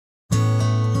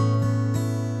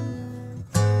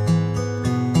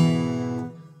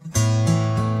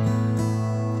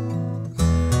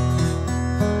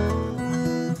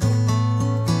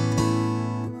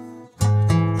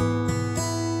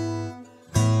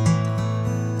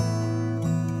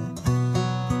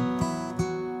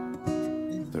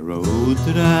road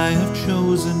that I have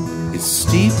chosen is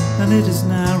steep and it is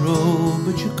narrow,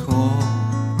 but you call,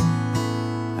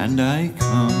 and I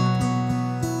come.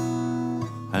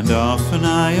 And often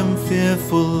I am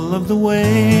fearful of the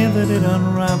way that it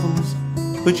unravels,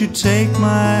 but you take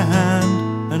my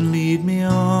hand and lead me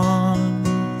on.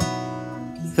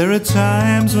 There are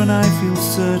times when I feel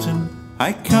certain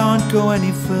I can't go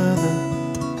any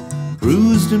further,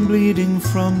 bruised and bleeding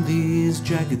from these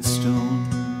jagged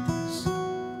stones.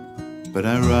 But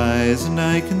I rise and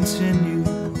I continue.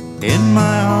 In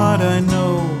my heart I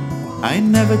know I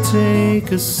never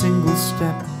take a single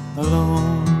step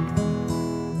alone.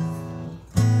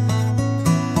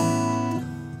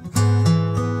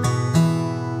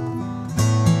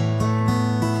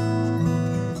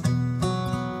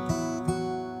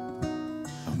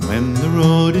 When the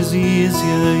road is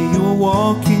easier, you are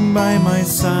walking by my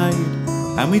side,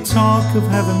 and we talk of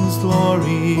heaven's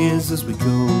glories as we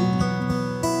go.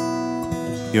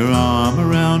 Your arm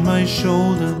around my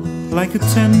shoulder, like a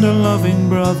tender loving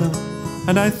brother,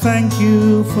 and I thank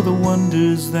you for the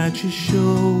wonders that you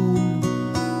show.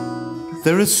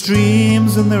 There are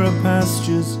streams and there are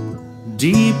pastures,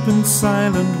 deep and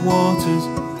silent waters,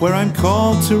 where I'm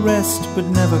called to rest but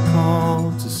never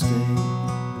called to stay.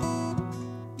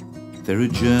 There are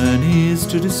journeys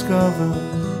to discover,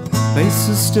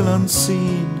 places still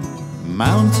unseen,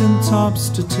 mountain tops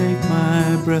to take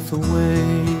my breath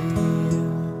away.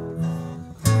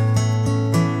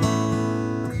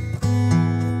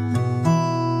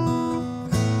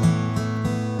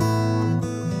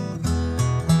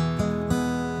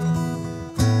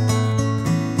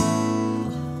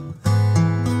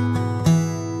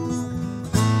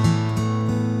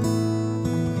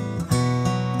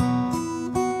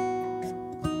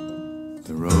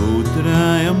 The road that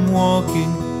I am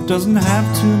walking doesn't have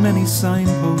too many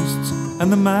signposts,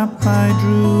 and the map I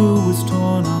drew was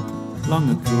torn up long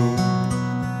ago.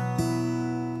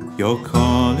 Your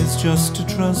call is just to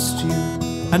trust you,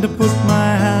 and to put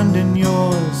my hand in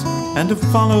yours, and to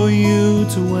follow you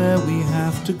to where we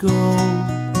have to go.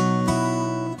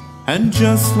 And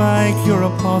just like your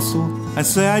apostle, I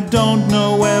say I don't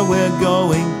know where we're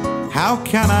going. How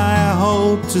can I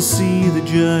hope to see the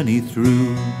journey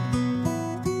through?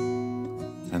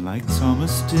 And like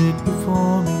Thomas did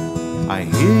before me, I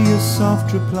hear your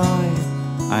soft reply,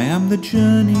 I am the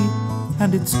journey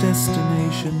and its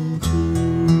destination too.